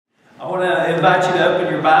I want to invite you to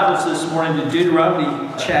open your Bibles this morning to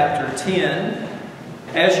Deuteronomy chapter 10.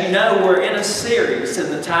 As you know, we're in a series,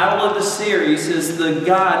 and the title of the series is the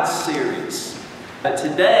God series.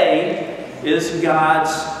 Today is God's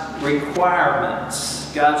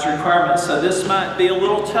requirements. God's requirements. So this might be a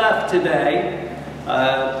little tough today,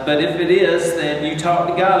 but if it is, then you talk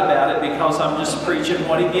to God about it, because I'm just preaching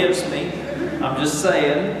what He gives me. I'm just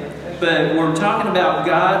saying. But we're talking about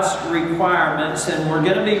God's requirements, and we're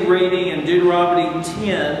going to be reading in Deuteronomy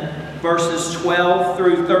 10, verses 12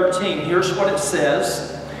 through 13. Here's what it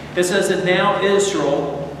says. It says, "And now,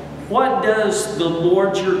 Israel, what does the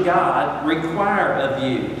Lord your God require of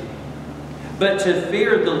you? But to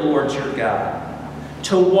fear the Lord your God,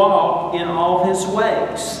 to walk in all His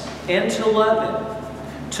ways, and to love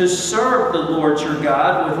Him, to serve the Lord your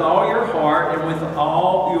God with all your heart and with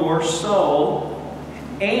all your soul,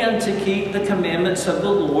 and to keep the commandments of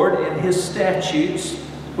the Lord and His statutes,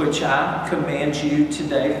 which I command you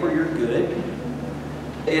today for your good."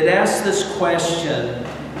 It asks this question,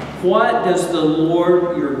 what does the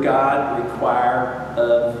Lord your God require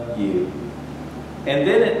of you? And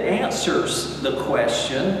then it answers the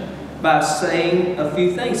question by saying a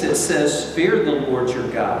few things. It says, fear the Lord your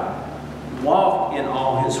God, walk in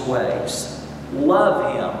all His ways,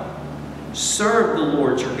 love Him, serve the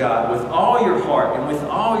Lord your God with all your heart and with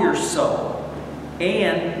all your soul,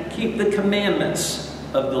 and keep the commandments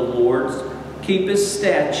of the Lord, keep His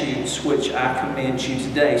statutes, which I command you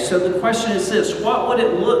today. So the question is this: what would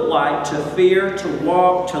it look like to fear, to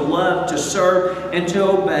walk, to love, to serve, and to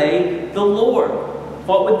obey the Lord?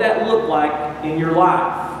 What would that look like in your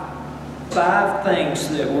life? 5 things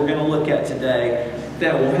that we're going to look at today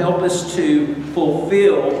that will help us to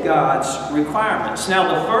fulfill God's requirements.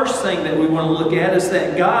 Now, the first thing that we want to look at is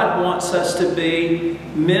that God wants us to be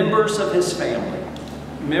members of His family.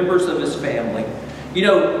 Members of His family. You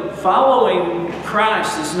know, following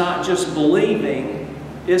Christ is not just believing,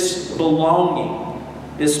 it's belonging.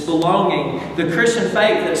 It's belonging. The Christian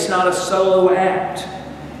faith is not a solo act.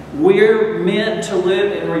 We're meant to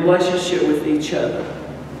live in relationship with each other.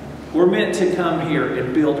 We're meant to come here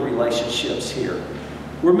and build relationships here.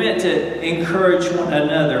 We're meant to encourage one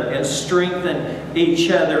another and strengthen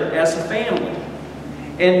each other as a family.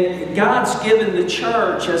 And God's given the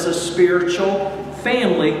church as a spiritual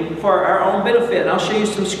family for our own benefit. And I'll show you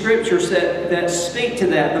some scriptures that speak to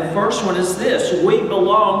that. The first one is this: we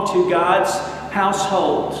belong to God's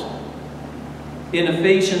household. In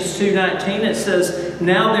Ephesians 2:19 it says,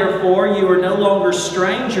 "Now therefore you are no longer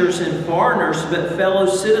strangers and foreigners, but fellow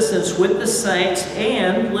citizens with the saints,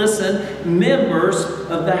 and," listen, "members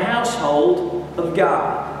of the household of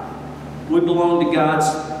God." We belong to God's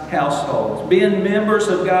household. Being members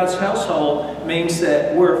of God's household means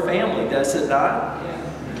that we're a family, does it not?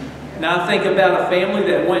 Now I think about a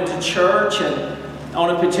family that went to church, and on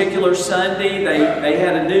a particular Sunday, they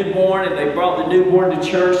had a newborn, and they brought the newborn to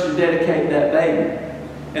church to dedicate that baby.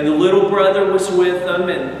 And the little brother was with them,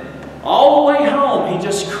 and all the way home, he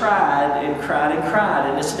just cried and cried and cried.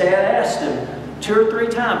 And his dad asked him 2 or 3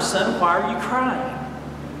 times, "Son, why are you crying?"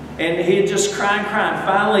 And he'd just cry and cry. And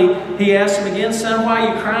finally, he asked him again, "Son, why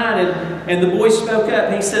are you crying?" And the boy spoke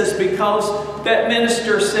up. He says, "Because that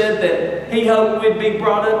minister said that he hoped we'd be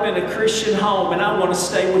brought up in a Christian home, and I want to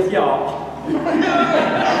stay with y'all." I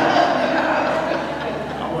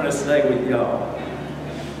want to stay with y'all.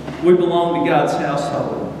 We belong to God's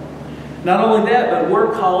household. Not only that, but we're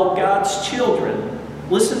called God's children.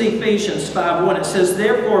 Listen to Ephesians 5:1. It says,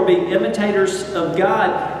 "Therefore be imitators of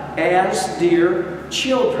God as dear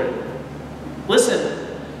children." Listen,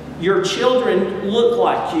 your children look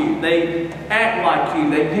like you. They act like you.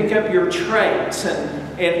 They pick up your traits.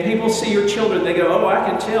 And people see your children. They go, "Oh, I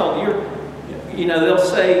can tell. They'll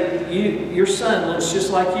say, your son looks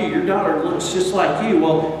just like you. Your daughter looks just like you."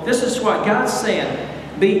 Well, this is what God's saying.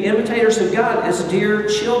 Be imitators of God as dear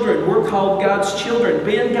children. We're called God's children.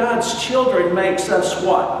 Being God's children makes us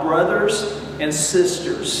what? Brothers and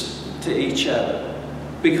sisters to each other.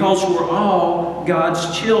 Because we're all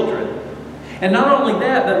God's children. And not only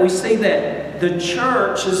that, but we see that the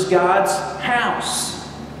church is God's house.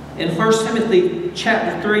 In 1 Timothy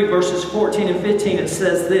chapter 3, verses 14 and 15, it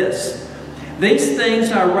says this: "These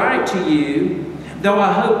things I write to you, though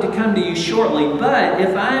I hope to come to you shortly. But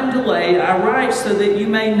if I am delayed, I write so that you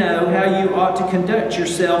may know how you ought to conduct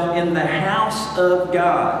yourself in the house of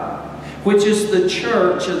God, which is the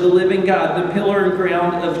church of the living God, the pillar and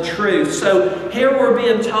ground of truth." So here we're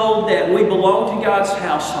being told that we belong to God's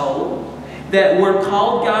household, that we're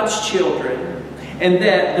called God's children, and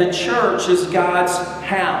that the church is God's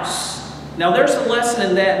house. Now there's a lesson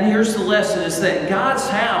in that, and here's the lesson, is that God's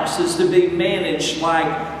house is to be managed like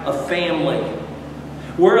a family.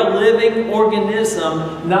 We're a living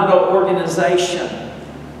organism, not an organization.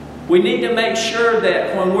 We need to make sure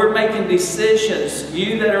that when we're making decisions,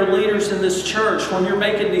 you that are leaders in this church, when you're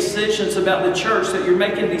making decisions about the church, that you're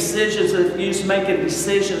making decisions that you're making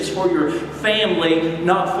decisions for your family,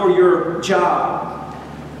 not for your job.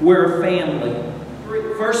 We're a family.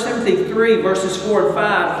 1 Timothy 3, verses 4 and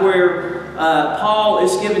 5, where Paul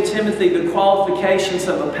is giving Timothy the qualifications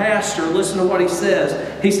of a pastor. Listen to what he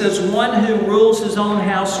says. He says, one who rules his own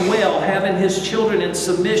house well, having his children in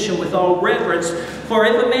submission with all reverence. For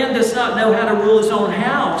if a man does not know how to rule his own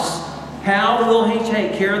house, how will he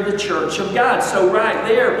take care of the church of God? So right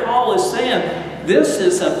there, Paul is saying, this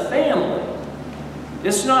is a family.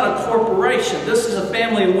 It's not a corporation. This is a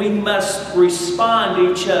family, and we must respond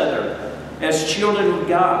to each other as children of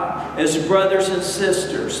God, as brothers and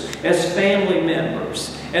sisters, as family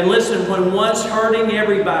members. And listen, when one's hurting,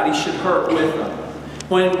 everybody should hurt with them.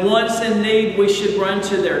 When one's in need, we should run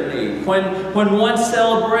to their need. When one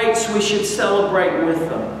celebrates, we should celebrate with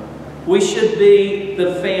them. We should be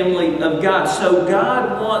the family of God. So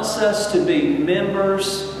God wants us to be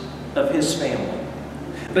members of His family.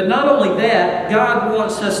 But not only that, God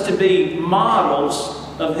wants us to be models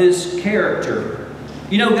of His character.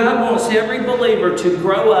 You know, God wants every believer to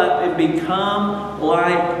grow up and become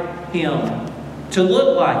like Him, to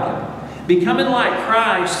look like Him. Becoming like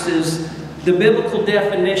Christ is the biblical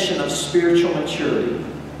definition of spiritual maturity.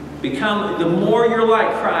 The more you're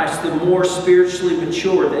like Christ, the more spiritually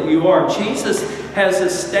mature that you are. Jesus has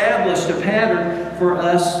established a pattern for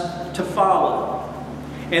us to follow.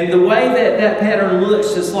 And the way that pattern looks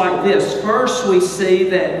is like this. First, we see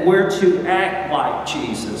that we're to act like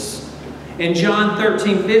Jesus. In John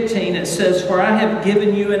 13:15, it says, for I have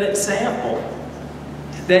given you an example,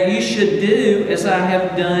 that you should do as I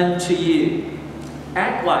have done to you.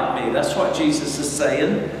 Act like me. That's what Jesus is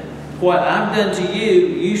saying. What I've done to you,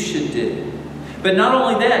 you should do. But not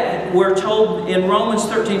only that, we're told in Romans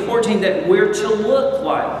 13:14 that we're to look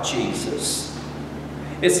like Jesus.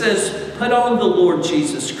 It says, put on the Lord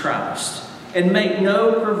Jesus Christ and make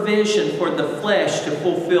no provision for the flesh to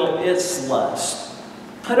fulfill its lust.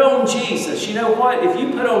 Put on Jesus. You know what? If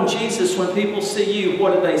you put on Jesus, when people see you,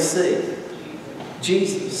 what do they see?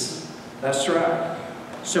 Jesus. That's right.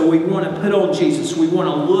 So we want to put on Jesus. We want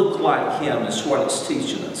to look like Him, is what it's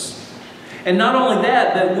teaching us. And not only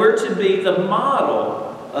that, but we're to be the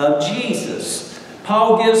model of Jesus.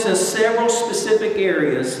 Paul gives us several specific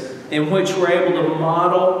areas in which we're able to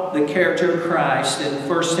model the character of Christ in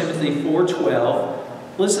 1 Timothy 4:12.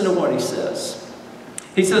 Listen to what he says.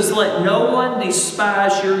 He says, let no one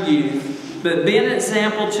despise your youth, but be an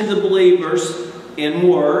example to the believers in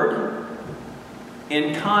word,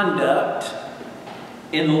 in conduct,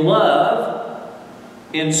 in love,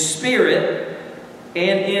 in spirit,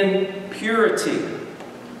 and in purity.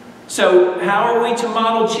 So how are we to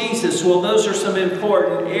model Jesus? Well, those are some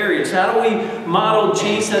important areas. How do we model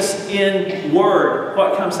Jesus in word?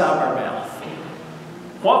 What comes out of our mouth?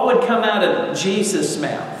 What would come out of Jesus'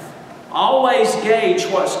 mouth? Always gauge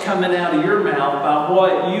what's coming out of your mouth by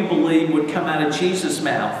what you believe would come out of Jesus'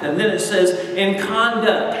 mouth. And then it says, in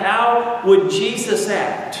conduct, how would Jesus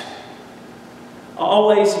act?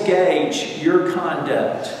 Always gauge your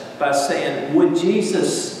conduct by saying, would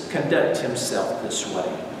Jesus conduct Himself this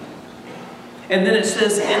way? And then it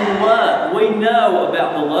says, in love. We know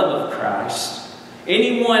about the love of Christ.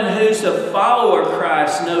 Anyone who's a follower of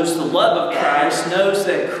Christ knows the love of Christ, knows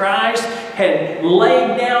that Christ had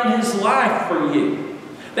laid down His life for you.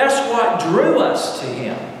 That's what drew us to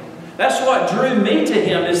Him. That's what drew me to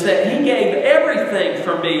Him, is that He gave everything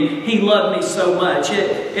for me. He loved me so much.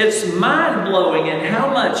 It's mind-blowing in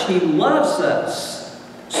how much He loves us.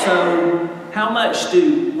 So how much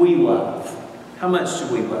do we love? How much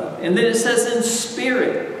do we love? And then it says in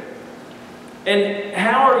spirit. And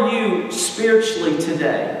how are you spiritually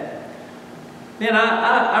today? Man,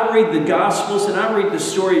 I read the Gospels and I read the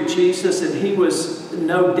story of Jesus, and He was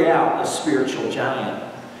no doubt a spiritual giant.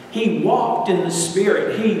 He walked in the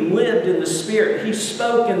Spirit. He lived in the Spirit. He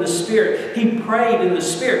spoke in the Spirit. He prayed in the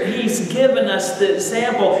Spirit. He's given us the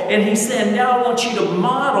example, and He said, now I want you to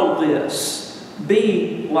model this.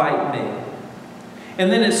 Be like me.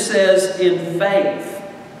 And then it says in faith.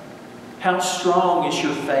 How strong is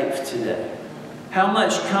your faith today? How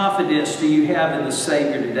much confidence do you have in the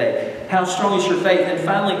Savior today? How strong is your faith? And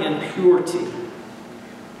finally, in purity.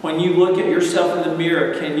 When you look at yourself in the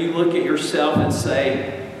mirror, can you look at yourself and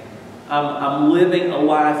say, I'm living a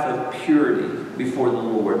life of purity before the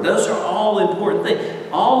Lord? Those are all important things,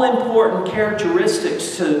 all important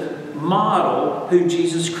characteristics to model who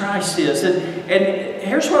Jesus Christ is. And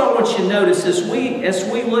here's what I want you to notice. As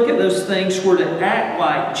we look at those things, we're to act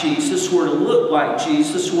like Jesus, we're to look like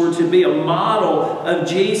Jesus, we're to be a model of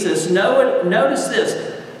Jesus. Notice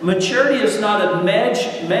this. Maturity is not a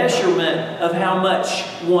measurement of how much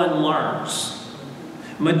one learns.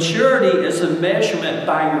 Maturity is a measurement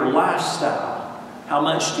by your lifestyle. How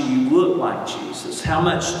much do you look like Jesus? How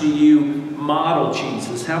much do you model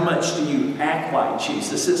Jesus? How much do you act like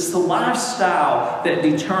Jesus? It's the lifestyle that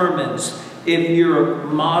determines if you're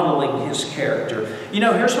modeling His character. You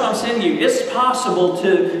know, here's what I'm saying to you. It's possible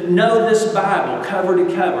to know this Bible cover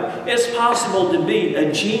to cover. It's possible to be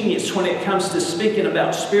a genius when it comes to speaking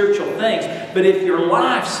about spiritual things. But if your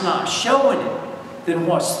life's not showing it, then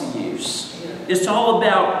what's the use? It's all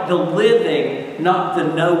about the living, not the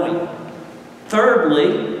knowing.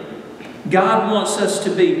 Thirdly, God wants us to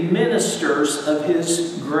be ministers of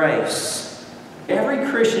His grace. Every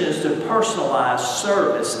Christian is to personalize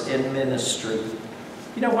service and ministry.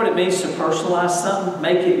 You know what it means to personalize something?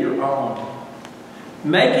 Make it your own.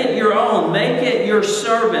 Make it your own. Make it your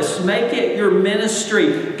service. Make it your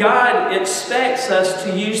ministry. God expects us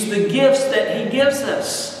to use the gifts that He gives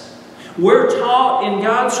us. We're taught in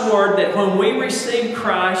God's Word that when we receive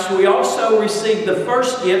Christ, we also receive the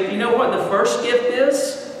first gift. You know what the first gift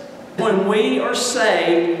is? When we are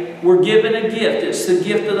saved, we're given a gift. It's the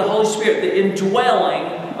gift of the Holy Spirit, the indwelling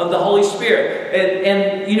of the Holy Spirit.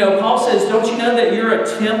 And you know, Paul says, don't you know that you're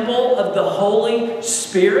a temple of the Holy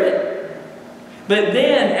Spirit? But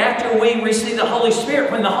then, after we receive the Holy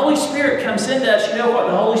Spirit, when the Holy Spirit comes into us, you know what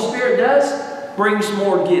the Holy Spirit does? Brings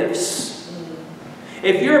more gifts.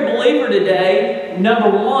 If you're a believer today, number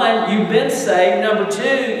one, you've been saved. Number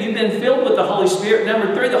two, you've been filled with the Holy Spirit.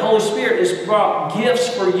 Number three, the Holy Spirit has brought gifts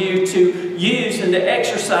for you to use and to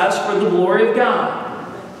exercise for the glory of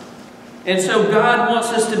God. And so God wants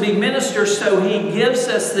us to be ministers, so He gives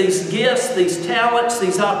us these gifts, these talents,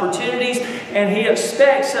 these opportunities, and He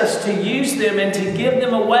expects us to use them and to give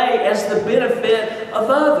them away as the benefit of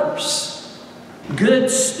others. Good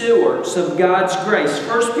stewards of God's grace.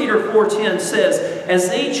 1 Peter 4:10 says,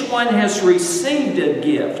 as each one has received a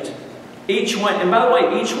gift, each one, and by the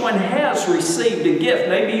way, each one has received a gift.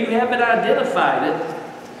 Maybe you haven't identified it,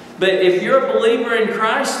 but if you're a believer in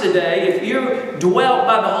Christ today, if you're dwelt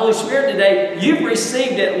by the Holy Spirit today, you've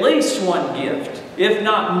received at least one gift, if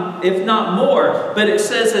not more. But it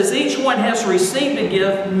says, as each one has received a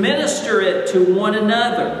gift, minister it to one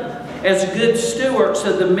another as good stewards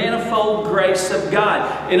of the manifold grace of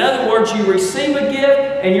God. In other words, you receive a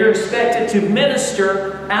gift and you're expected to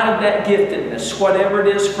minister out of that giftedness, whatever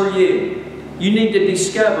it is for you. You need to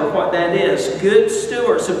discover what that is. Good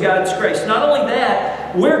stewards of God's grace. Not only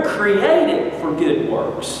that, we're created for good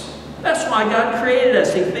works. That's why God created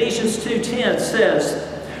us. Ephesians 2:10 says,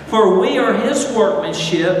 for we are His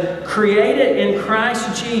workmanship, created in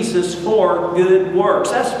Christ Jesus for good works.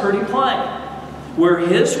 That's pretty plain. We're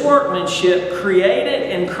His workmanship,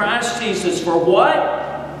 created in Christ Jesus for what?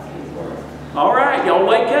 All right, y'all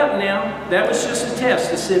wake up now. That was just a test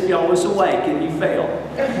to see if y'all was awake and you failed.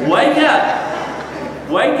 Wake up.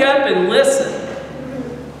 Wake up and listen.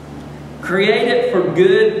 Created for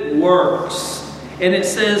good works. And it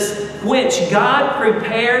says, which God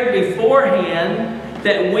prepared beforehand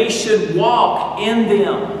that we should walk in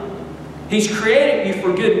them. He's created you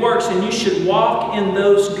for good works, and you should walk in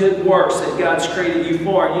those good works that God's created you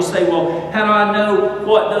for. And you say, well, how do I know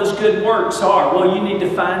what those good works are? Well, you need to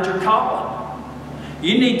find your calling.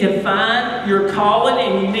 You need to find your calling,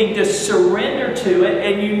 and you need to surrender to it,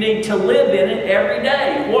 and you need to live in it every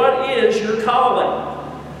day. What is your calling?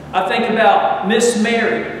 I think about Miss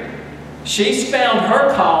Mary. She's found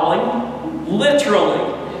her calling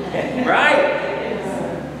literally, right?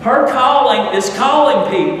 Her calling is calling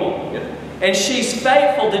people. And she's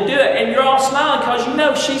faithful to do it. And you're all smiling because you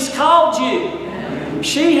know she's called you.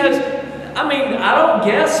 She has, I mean, I don't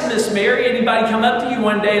guess, Miss Mary, anybody come up to you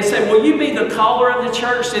one day and say, will you be the caller of the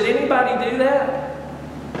church? Did anybody do that?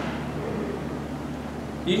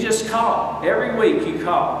 You just call. Every week you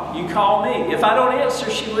call. You call me. If I don't answer,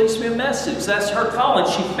 she leaves me a message. That's her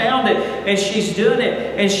calling. She found it and she's doing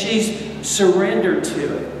it and she's surrendered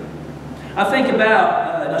to it. I think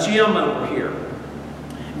about Jim over here.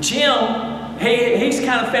 Jim, he's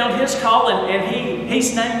kind of found his calling, and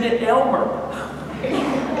he's named it Elmer.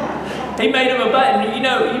 He made him a button. You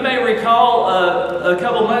know, you may recall a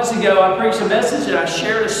couple months ago I preached a message and I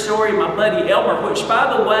shared a story of my buddy Elmer, which,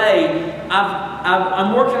 by the way,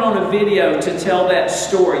 I'm working on a video to tell that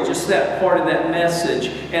story, just that part of that message.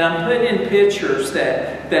 And I'm putting in pictures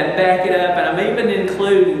that back it up. And I'm even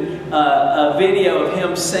including a video of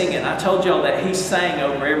him singing. I told y'all that he sang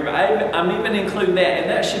over everybody. I'm even including that. And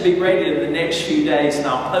that should be rated in the next few days. And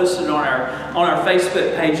I'll post it on our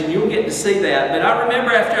Facebook page. And you'll get to see that. But I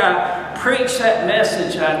remember after I preached that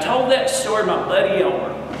message, I told that story to my buddy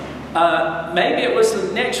Elmer. Maybe it was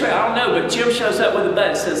the next week, I don't know, but Jim shows up with a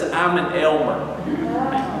button that says, I'm an Elmer.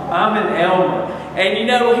 I'm an Elmer. And you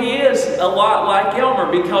know, he is a lot like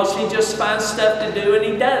Elmer because he just finds stuff to do and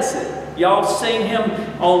he does it. Y'all seen him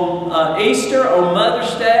on Easter, on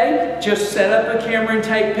Mother's Day, just set up a camera and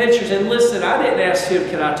take pictures. And listen, I didn't ask him,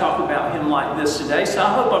 can I talk about him like this today? So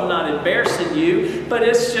I hope I'm not embarrassing you, but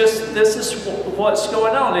it's just, this is what's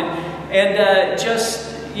going on. And just,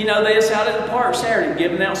 you know, they was out at the park Saturday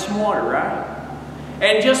giving out some water, right?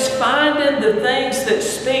 And just finding the things that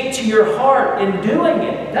speak to your heart and doing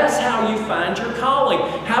it. That's how you find your calling.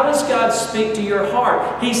 How does God speak to your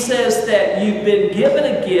heart? He says that you've been given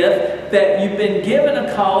a gift, that you've been given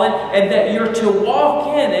a calling, and that you're to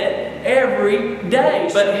walk in it every day.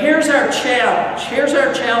 But here's our challenge. Here's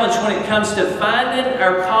our challenge when it comes to finding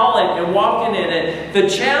our calling and walking in it. The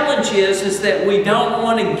challenge is that we don't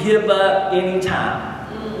want to give up any time.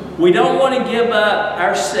 We don't want to give up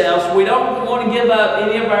ourselves. We don't want to give up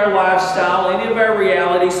any of our lifestyle, any of our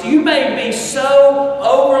realities. You may be so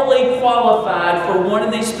overly qualified for one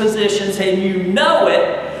of these positions and you know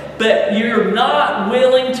it, but you're not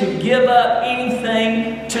willing to give up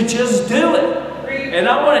anything to just do it. And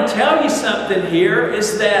I want to tell you something here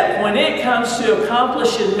is that when it comes to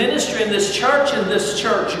accomplishing ministry in this church and this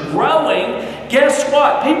church growing, guess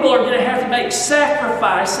what? People are going to have to make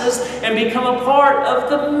sacrifices and become a part of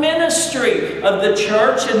the ministry of the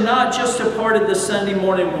church and not just a part of the Sunday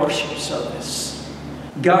morning worship service.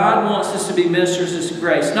 God wants us to be ministers of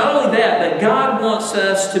grace. Not only that, but God wants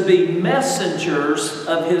us to be messengers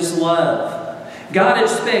of His love. God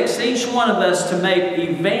expects each one of us to make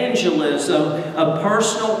evangelism a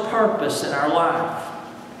personal purpose in our life,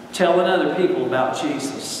 telling other people about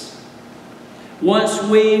Jesus. Once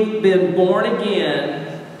we've been born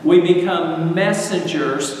again, we become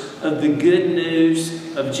messengers of the good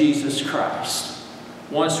news of Jesus Christ.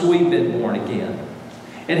 Once we've been born again.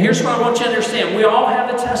 And here's what I want you to understand. We all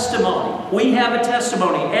have a testimony. We have a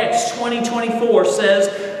testimony. Acts 20:24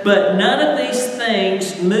 says, but none of these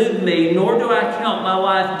things move me, nor do I count my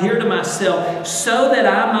life dear to myself, so that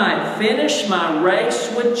I might finish my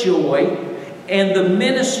race with joy and the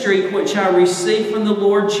ministry which I received from the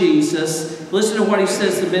Lord Jesus. Listen to what he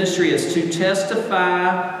says the ministry is: to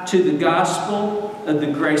testify to the gospel of the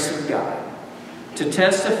grace of God. To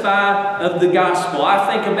testify of the gospel.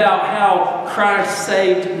 I think about how Christ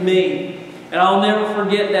saved me. And I'll never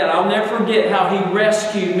forget that. I'll never forget how He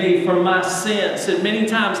rescued me from my sins. And many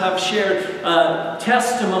times I've shared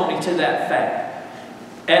testimony to that fact.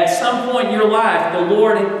 At some point in your life, the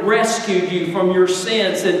Lord rescued you from your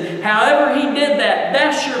sins. And however He did that,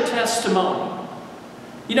 that's your testimony.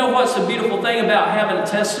 You know what's the beautiful thing about having a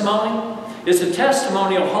testimony? Is a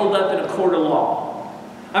testimony will hold up in a court of law.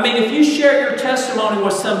 I mean, if you share your testimony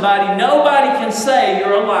with somebody, nobody can say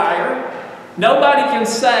you're a liar. Nobody can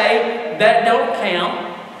say that don't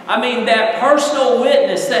count. I mean, that personal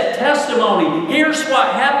witness, that testimony, here's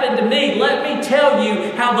what happened to me. Let me tell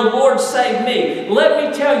you how the Lord saved me. Let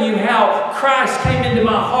me tell you how Christ came into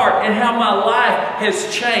my heart and how my life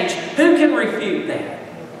has changed. Who can refute that?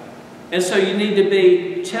 And so you need to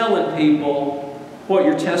be telling people what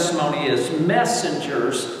your testimony is.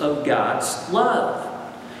 Messengers of God's love.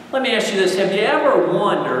 Let me ask you this. Have you ever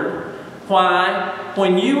wondered why,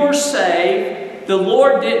 when you were saved, the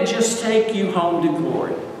Lord didn't just take you home to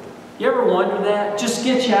glory? You ever wonder that? Just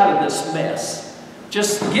get you out of this mess.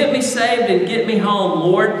 Just get me saved and get me home,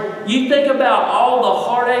 Lord. You think about all the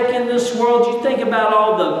heartache in this world. You think about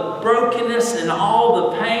all the brokenness and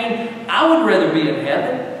all the pain. I would rather be in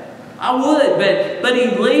heaven. I would, but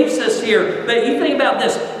He leaves us here. But you think about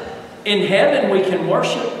this. In heaven we can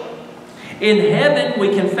worship. In heaven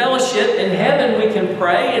we can fellowship. In heaven we can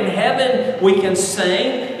pray. In heaven we can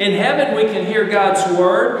sing. In heaven we can hear God's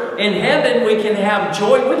Word. In heaven we can have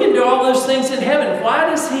joy. We can do all those things in heaven. Why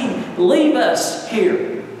does He leave us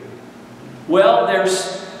here? Well,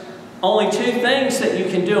 there's only two things that you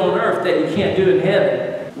can do on earth that you can't do in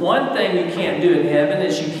heaven. One thing you can't do in heaven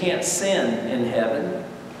is you can't sin in heaven.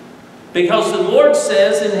 Because the Lord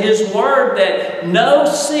says in His Word that no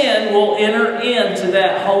sin will enter into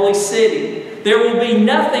that holy city. There will be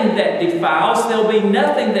nothing that defiles. There will be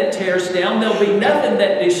nothing that tears down. There will be nothing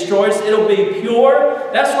that destroys. It will be pure.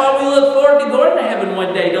 That's why we look forward to going to heaven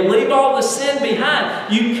one day, to leave all the sin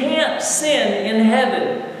behind. You can't sin in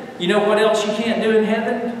heaven. You know what else you can't do in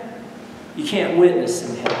heaven? You can't witness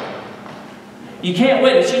in heaven. You can't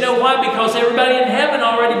witness. You know why? Because everybody in heaven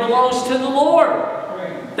already belongs to the Lord.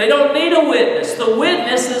 They don't need a witness. The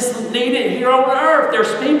witness is needed here on earth.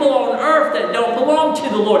 There's people on earth that don't belong to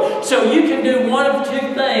the Lord. So you can do one of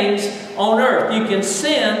two things on earth. You can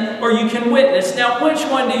sin or you can witness. Now, which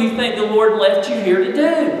one do you think the Lord left you here to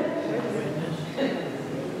do?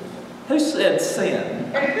 Who said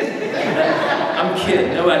sin? I'm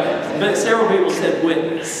kidding. Nobody. But several people said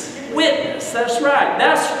witness. Witness, that's right.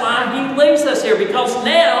 That's why He leaves us here. Because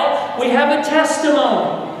now we have a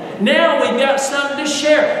testimony. Now we've got something to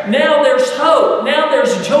share. Now there's hope. Now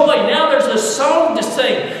there's joy. Now there's a song to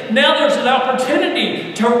sing. Now there's an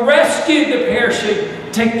opportunity to rescue the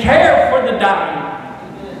perishing, to care for the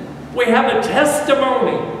dying. We have a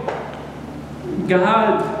testimony.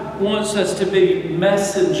 God wants us to be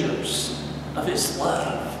messengers of His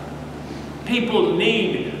love. People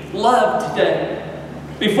need love today.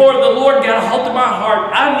 Before the Lord got a hold of my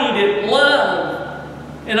heart, I needed love.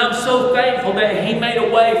 And I'm so thankful that He made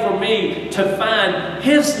a way for me to find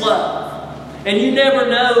His love. And you never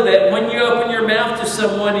know that when you open your mouth to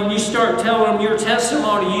someone and you start telling them your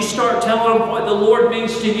testimony, you start telling them what the Lord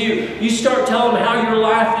means to you, you start telling them how your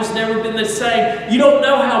life has never been the same. You don't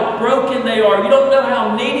know how broken they are. You don't know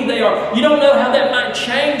how needy they are. You don't know how that might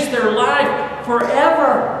change their life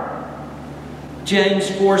forever. James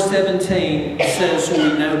 4:17 says we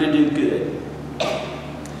know to do good.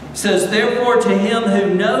 It says, therefore to him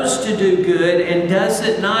who knows to do good and does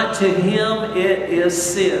it not, to him it is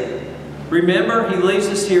sin. Remember, He leaves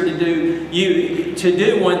us here to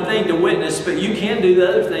do one thing, to witness, but you can do the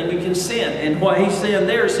other thing, you can sin. And what He's saying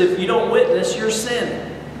there is if you don't witness, you're sinning.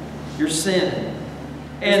 You're sinning.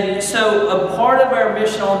 And so a part of our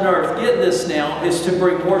mission on earth, get this now, is to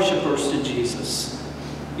bring worshipers to Jesus.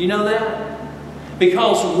 You know that?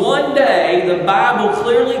 Because one day, the Bible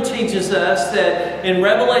clearly teaches us that in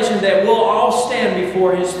Revelation that we'll all stand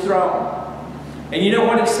before His throne. And you know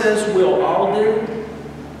what it says we'll all do?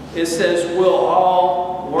 It says we'll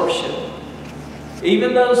all worship.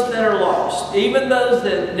 Even those that are lost, even those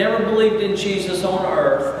that never believed in Jesus on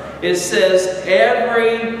earth, it says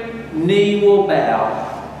every knee will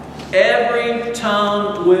bow, every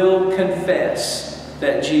tongue will confess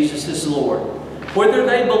that Jesus is Lord, whether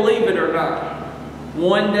they believe it or not.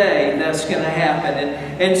 One day that's going to happen.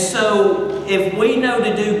 And so if we know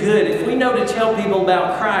to do good, if we know to tell people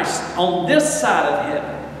about Christ on this side of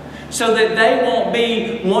heaven, so that they won't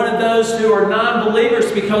be one of those who are non-believers,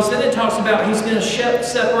 because then it talks about He's going to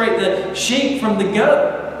separate the sheep from the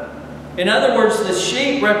goat. In other words, the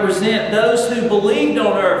sheep represent those who believed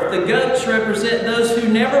on earth. The goats represent those who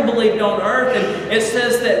never believed on earth. And it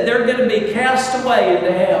says that they're going to be cast away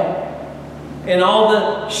into hell. And all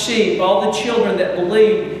the sheep, all the children that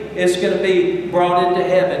believe is going to be brought into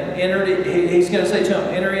heaven. He's going to say to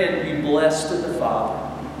them, enter in, be blessed of the Father.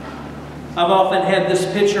 I've often had this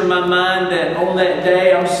picture in my mind that on that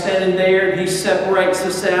day I'm standing there and He separates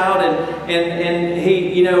us out and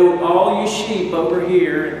He, you know, all you sheep over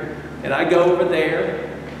here, and I go over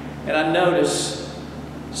there and I notice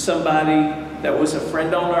somebody that was a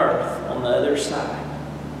friend on earth on the other side.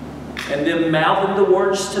 And them mouthing the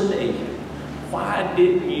words to me, why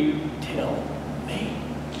didn't you tell me?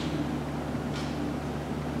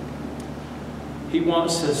 He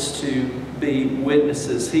wants us to be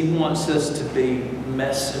witnesses. He wants us to be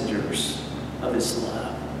messengers of His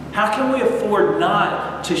love. How can we afford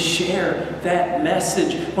not to share that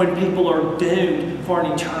message when people are doomed for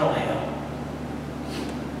an eternal hell?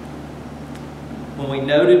 When we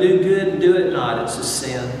know to do good and do it not, it's a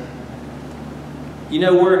sin. You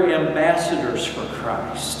know, we're ambassadors for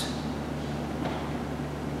Christ.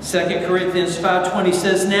 2 Corinthians 5:20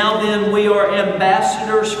 says, now then we are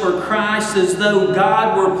ambassadors for Christ, as though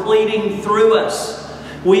God were pleading through us.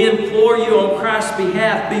 We implore you on Christ's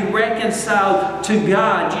behalf, be reconciled to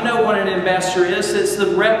God. Do you know what an ambassador is? It's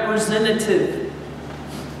the representative.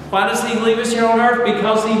 Why does He leave us here on earth?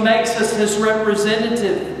 Because He makes us His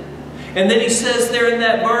representative. And then He says there in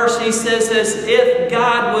that verse, He says, as if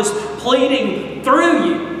God was pleading through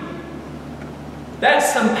you.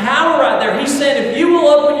 That's some power right there. He's saying, if you will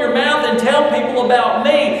open your mouth and tell people about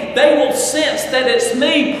me, they will sense that it's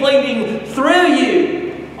me pleading through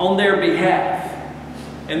you on their behalf.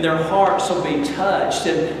 and their hearts will be touched,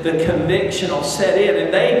 and the conviction will set in.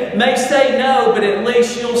 And they may say no, but at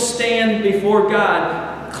least you'll stand before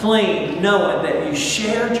God clean, knowing that you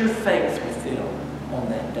shared your faith with them on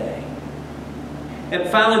that day. And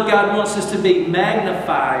finally, God wants us to be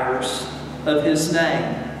magnifiers of His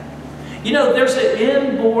name. You know, there's an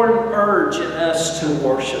inborn urge in us to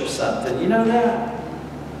worship something. You know that?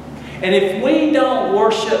 And if we don't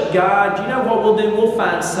worship God, you know what we'll do? We'll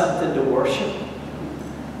find something to worship.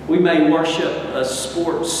 We may worship a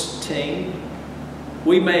sports team.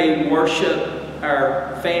 We may worship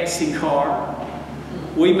our fancy car.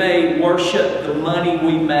 We may worship the money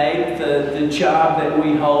we make, the job that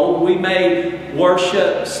we hold. We may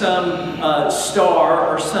worship some star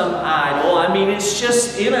or some idol. I mean, it's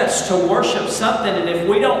just in us to worship something. And if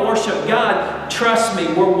we don't worship God, trust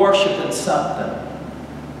me, we're worshiping something.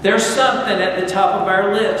 There's something at the top of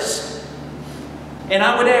our list. And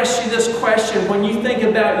I would ask you this question. When you think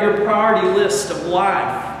about your priority list of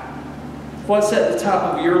life, what's at the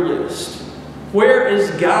top of your list? Where is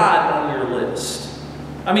God on your list?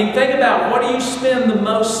 I mean, think about, what do you spend the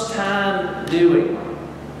most time doing?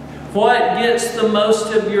 What gets the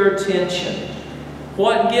most of your attention?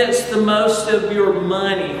 What gets the most of your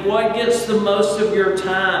money? What gets the most of your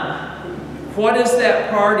time? What is that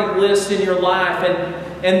priority list in your life?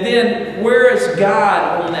 And then, where is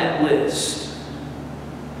God on that list?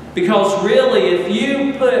 Because really, if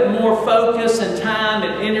you put more focus and time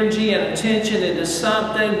and energy and attention into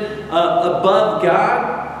something above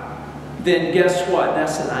God, then guess what?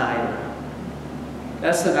 That's an idol.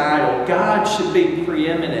 That's an idol. God should be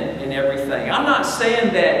preeminent in everything. I'm not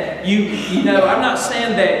saying that I'm not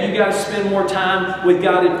saying that you got to spend more time with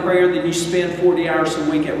God in prayer than you spend 40 hours a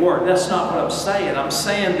week at work. That's not what I'm saying. I'm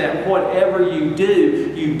saying that whatever you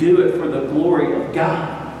do it for the glory of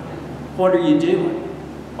God. What are you doing?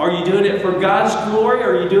 Are you doing it for God's glory?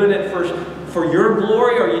 Or are you doing it for your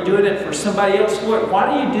glory? Or are you doing it for somebody else's glory?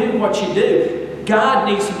 Why do you do what you do? God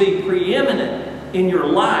needs to be preeminent in your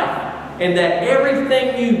life. And that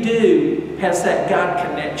everything you do has that God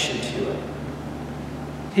connection to it.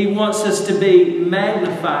 He wants us to be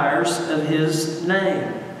magnifiers of His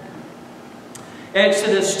name.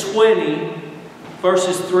 Exodus 20,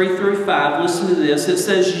 verses 3 through 5. Listen to this. It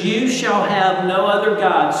says, "You shall have no other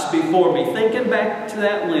gods before me." Thinking back to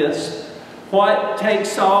that list, what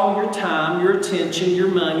takes all your time, your attention, your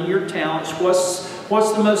money, your talents?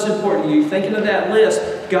 What's the most important to you? Thinking of that list,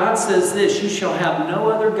 God says this: you shall have no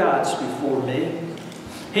other gods before me.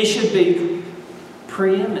 He should be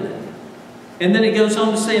preeminent. And then it goes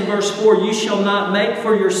on to say in verse 4, "You shall not make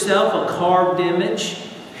for yourself a carved image,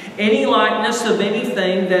 any likeness of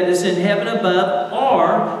anything that is in heaven above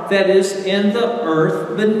or that is in the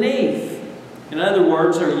earth beneath." In other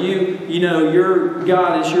words, are your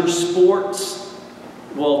God is your sports?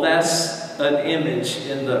 Well, that's an image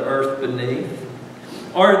in the earth beneath.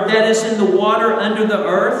 "Or that is in the water under the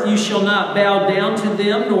earth, you shall not bow down to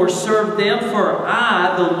them nor serve them, for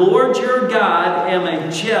I, the Lord your God, am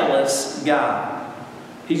a jealous God."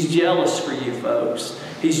 He's jealous for you, folks.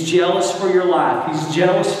 He's jealous for your life. He's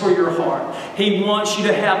jealous for your heart. He wants you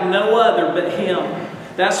to have no other but Him.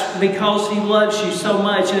 That's because He loves you so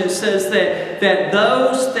much. And it says that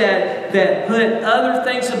those that put other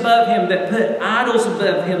things above Him, that put idols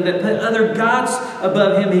above Him, that put other gods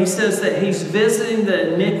above Him, He says that He's visiting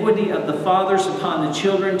the iniquity of the fathers upon the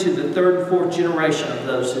children to the third and fourth generation of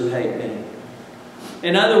those who hate me.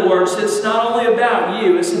 In other words, it's not only about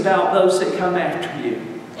you, it's about those that come after you.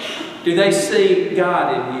 Do they see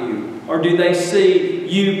God in you? Or do they see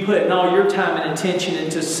you putting all your time and attention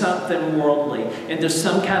into something worldly, into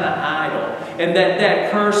some kind of idol? And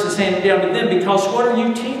that curse is handed down to them, because what are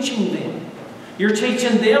you teaching them? You're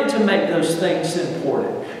teaching them to make those things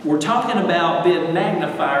important. We're talking about being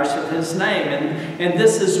magnifiers of His name. And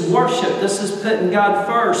this is worship. This is putting God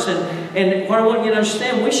first. And what I want you to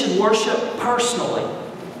understand, we should worship personally.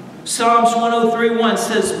 Psalms 103:1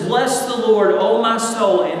 says, "Bless the Lord, O my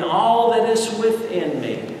soul, and all that is within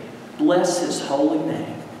me. Bless His holy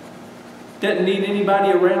name." Doesn't need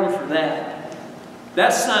anybody around for that.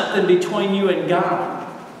 That's something between you and God.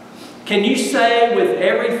 Can you say with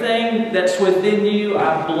everything that's within you,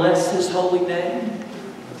 "I bless His holy name"?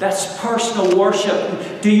 That's personal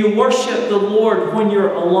worship. Do you worship the Lord when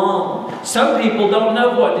you're alone? Some people don't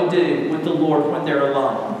know what to do with the Lord when they're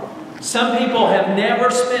alone. Some people have never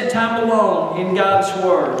spent time alone in God's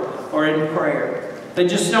Word or in prayer. They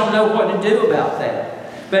just don't know what to do about that.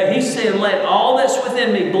 But He's saying, "Let all that's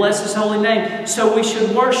within me bless His holy name." So we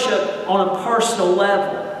should worship on a personal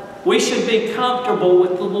level. We should be comfortable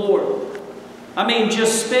with the Lord. I mean,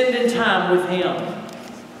 just spending time with Him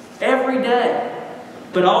every day.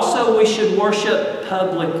 but also we should worship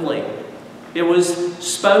publicly. It was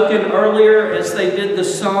spoken earlier as they did the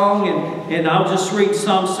song, and I'll just read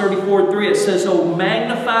Psalms 34:3. It says, "Oh,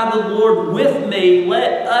 magnify the Lord with me.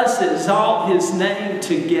 Let us exalt His name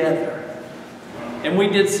together." And we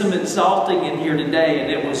did some exalting in here today,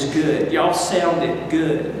 and it was good. Y'all sounded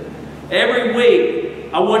good. Every week,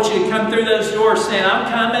 I want you to come through those doors saying,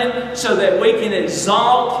 "I'm coming so that we can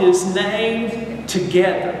exalt His name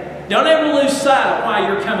together." Don't ever lose sight of why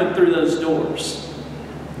you're coming through those doors.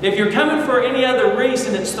 If you're coming for any other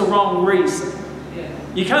reason, it's the wrong reason.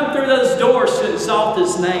 You come through those doors to exalt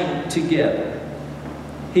His name together.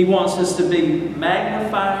 He wants us to be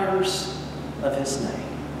magnifiers of His name.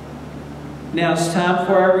 Now it's time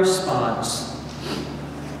for our response.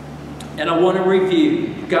 And I want to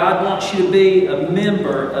review. God wants you to be a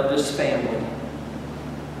member of His family.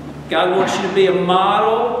 God wants you to be a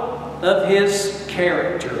model of His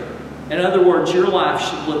character. In other words, your life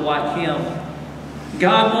should look like Him.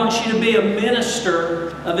 God wants you to be a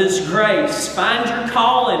minister of His grace. Find your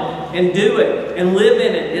calling and do it and live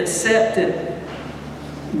in it. Accept it.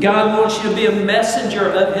 God wants you to be a messenger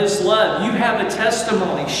of His love. You have a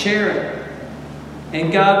testimony. Share it.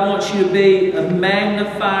 And God wants you to be a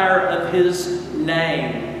magnifier of His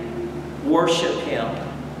name. Worship Him.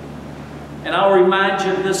 And I'll remind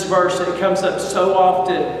you of this verse that comes up so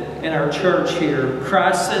often in our church here.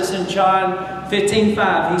 Christ says in John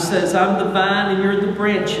 15:5, He says, "I'm the vine and you're the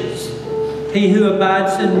branches. He who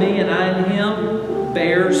abides in me and I in him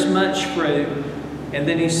bears much fruit." And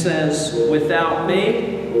then He says, "Without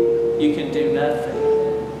me, you can do nothing."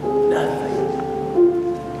 Nothing.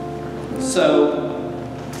 So,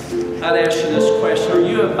 I'd ask you this question. Are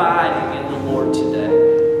you abiding in the Lord today?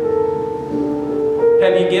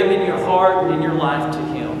 Have you given your heart and your life to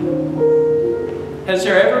Him? Has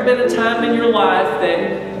there ever been a time in your life that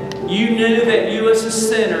you knew that you as a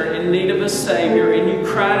sinner in need of a Savior and you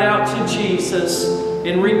cried out to Jesus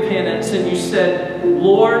in repentance and you said,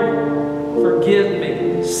 "Lord, forgive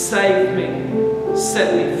me, save me,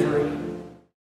 set me free"?